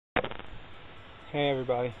Hey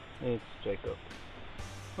everybody, it's Jacob.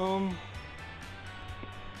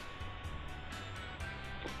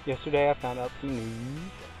 Yesterday I found out some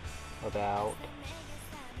news about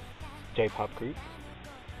J-pop groups.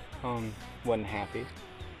 Wasn't happy.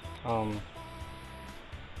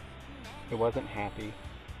 It wasn't happy.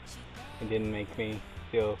 It didn't make me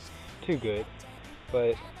feel too good,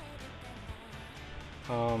 but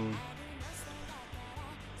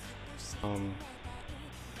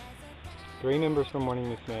three members from Morning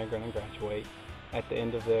Musume are going to graduate at the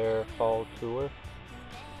end of their fall tour.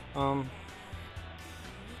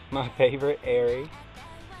 My favorite, Eri,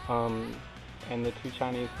 and the two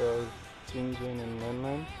Chinese girls, JunJun and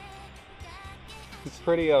LinLin. It's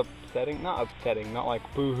pretty upsetting, not like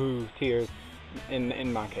boo-hoo tears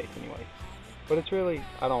in my case anyway. But it's really,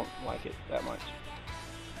 I don't like it that much.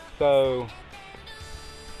 So,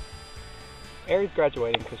 Eri's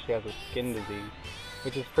graduating because she has a skin disease,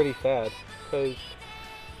 which is pretty sad because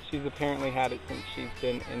she's apparently had it since she's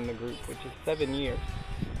been in the group, which is 7 years.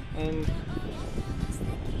 And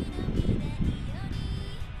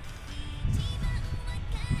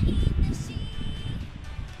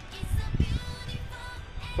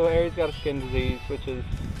so Eri's got a skin disease, which is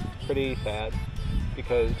pretty sad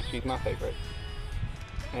because she's my favorite.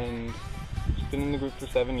 And she's been in the group for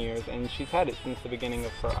 7 years, and she's had it since the beginning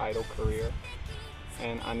of her idol career.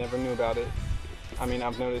 And I never knew about it. I mean,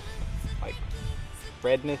 I've noticed like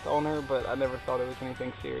redness on her, but I never thought it was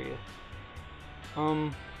anything serious.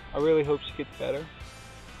 I really hope she gets better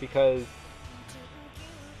because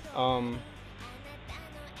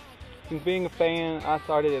since being a fan, I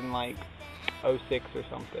started in like 06 or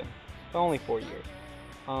something. So only 4 years.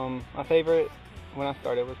 My favorite when I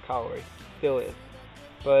started was Kaori, still is.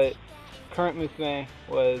 But current Musume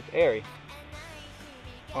was Eri.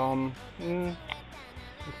 It's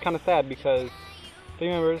kind of sad because 3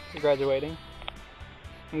 members are graduating.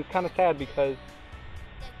 And it's kind of sad because,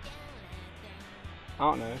 I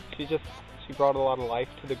don't know, she brought a lot of life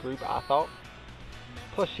to the group, I thought.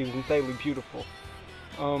 Plus she was insanely beautiful.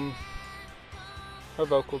 Her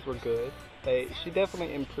vocals were good. She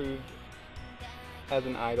definitely improved as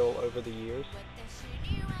an idol over the years.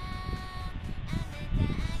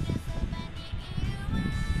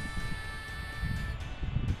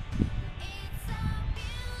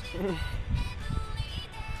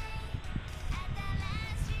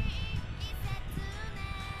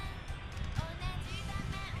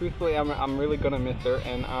 Truthfully, I'm really gonna miss her,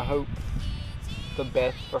 and I hope the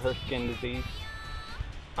best for her skin disease.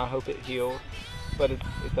 I hope it heals, but it's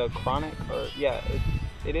a chronic, or yeah,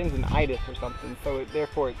 it ends in itis or something, so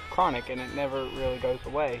therefore it's chronic and it never really goes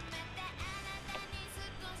away.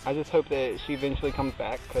 I just hope that she eventually comes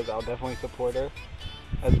back, because I'll definitely support her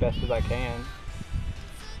as best as I can.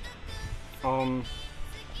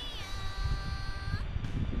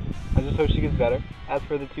 I just hope she gets better. As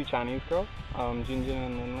for the two Chinese girls, JunJun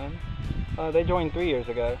and LinLin, they joined 3 years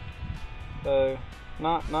ago, so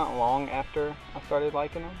not long after I started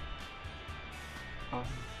liking them.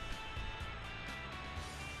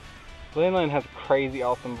 LinLin has a crazy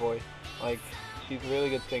awesome voice. Like, she's a really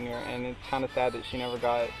good singer, and it's kind of sad that she never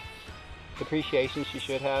got the appreciation she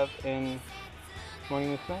should have in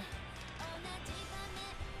Morning Musume.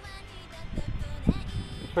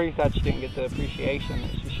 It's pretty sad she didn't get the appreciation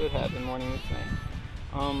that she should have in Morning Musume.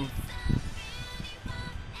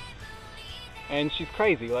 And she's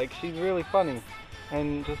crazy, like, she's really funny,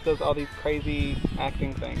 and just does all these crazy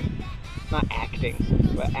acting things. Not acting,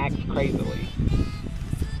 but acts crazily.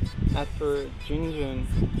 As for JunJun,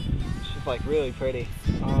 she's like really pretty.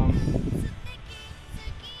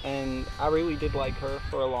 And I really did like her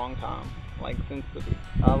for a long time. Like, since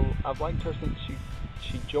I've liked her since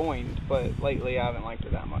she joined, but lately I haven't liked her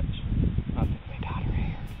that much. Not since they dyed her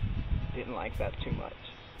hair. Didn't like that too much.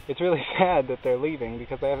 It's really sad that they're leaving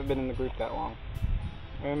because they haven't been in the group that long.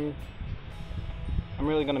 And I'm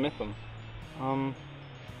really gonna miss them.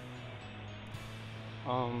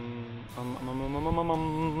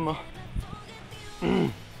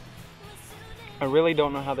 I really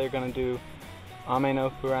don't know how they're gonna do Ame no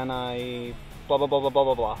Furanai blah blah blah blah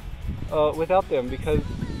blah blah blah without them, because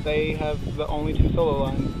they have the only 2 solo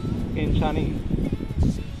lines in Chinese.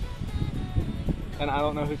 And I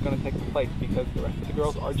don't know who's gonna take the place because the rest of the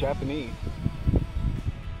girls are Japanese.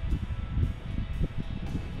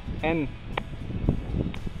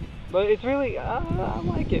 But it's really, I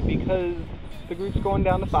like it because the group's going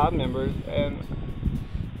down to 5 members, and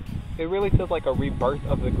it really feels like a rebirth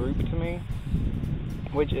of the group to me,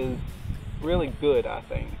 which is really good, I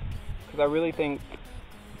think. Because I really think,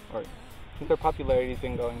 or since their popularity's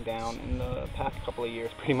been going down in the past couple of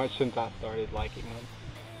years, pretty much since I started liking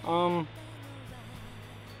them,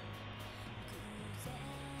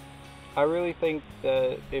 I really think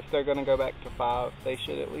that if they're going to go back to 5, they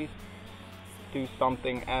should at least do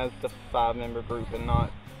something as the 5-member group and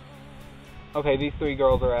not, okay, these 3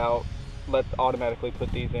 girls are out, let's automatically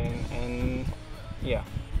put these in, and yeah.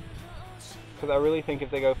 Because I really think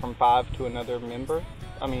if they go from 5 to another member,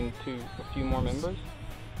 to a few more members,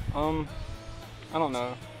 I don't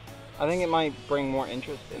know. I think it might bring more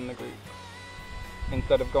interest in the group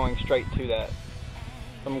instead of going straight to that.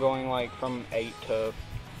 From going like from 8 to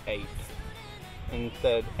 8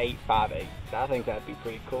 instead 8, 5, 8. I think that'd be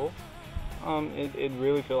pretty cool. It'd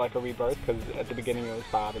really feel like a rebirth because at the beginning it was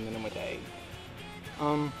 5 and then it went to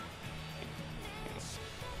 8.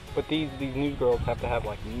 But these new girls have to have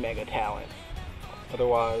like mega talent.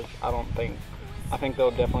 Otherwise, I think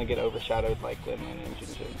they'll definitely get overshadowed like LinLin and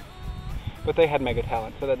JunJun. But they had mega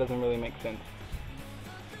talent, so that doesn't really make sense.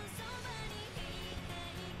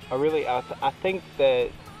 I think that,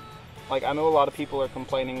 like, I know a lot of people are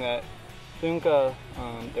complaining that Sunka,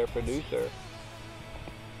 their producer,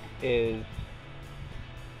 is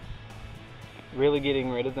really getting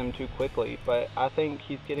rid of them too quickly, but I think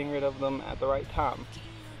he's getting rid of them at the right time.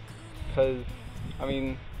 Because,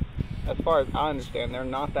 as far as I understand, they're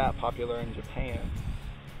not that popular in Japan,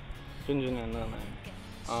 JunJun and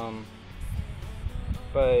LinLin.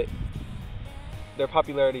 But their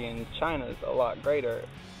popularity in China is a lot greater,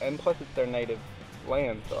 and plus it's their native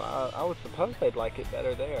land, so I would suppose they'd like it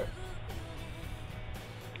better there.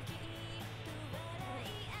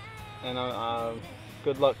 And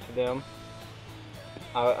good luck to them.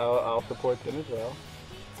 I'll support them as well.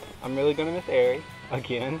 I'm really gonna miss Eri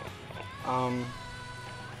again.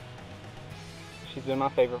 She's been my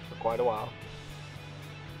favorite for quite a while,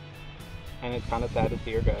 and it's kind of sad to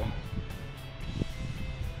see her go.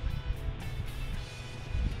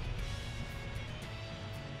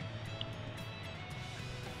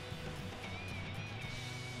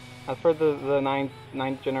 As for the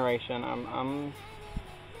ninth generation,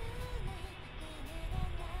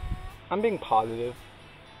 I'm being positive.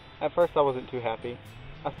 At first I wasn't too happy.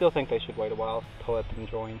 I still think they should wait a while to let them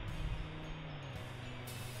join.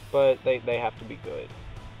 But they have to be good.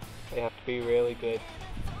 They have to be really good.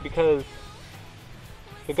 Because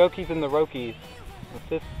the Gokis and the Rokis,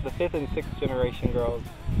 the 5th and 6th generation girls,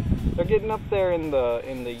 they're getting up there in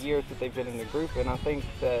the years that they've been in the group, and I think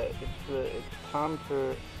that it's time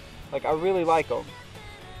for, like, I really like them,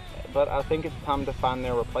 but I think it's time to find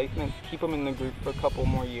their replacements, keep them in the group for a couple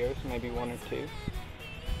more years, maybe 1 or 2,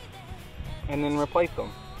 and then replace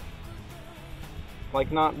them.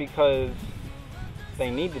 Like, not because they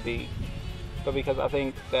need to be, but because I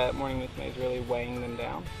think that Morning Musume is really weighing them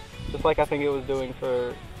down, just like I think it was doing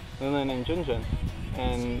for LinLin and JunJun,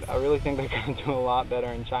 and I really think they're going to do a lot better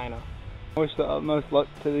in China. I wish the utmost luck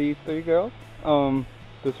to these 3 girls.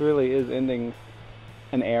 This really is ending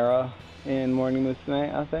an era in Morning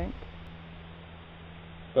Musume, I think.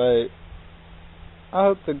 But I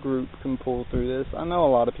hope the group can pull through this. I know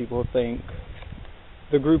a lot of people think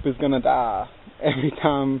the group is gonna die every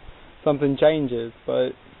time something changes,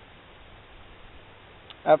 but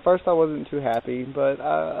at first I wasn't too happy, but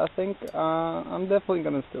I think I'm definitely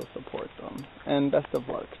gonna still support them, and best of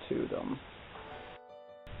luck to them.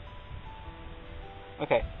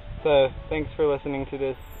 Okay, so thanks for listening to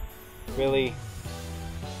this really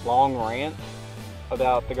long rant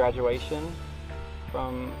about the graduation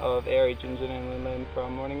of Eri, JunJun, and LinLin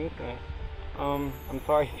from Morning Musume. I'm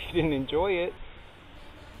sorry if you didn't enjoy it.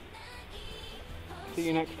 See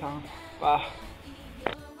you next time. Bye.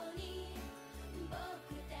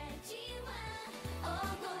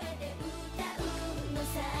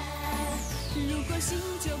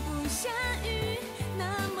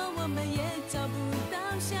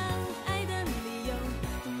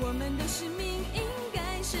我们的使命应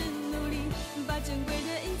该是努力，把珍贵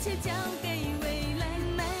的一切交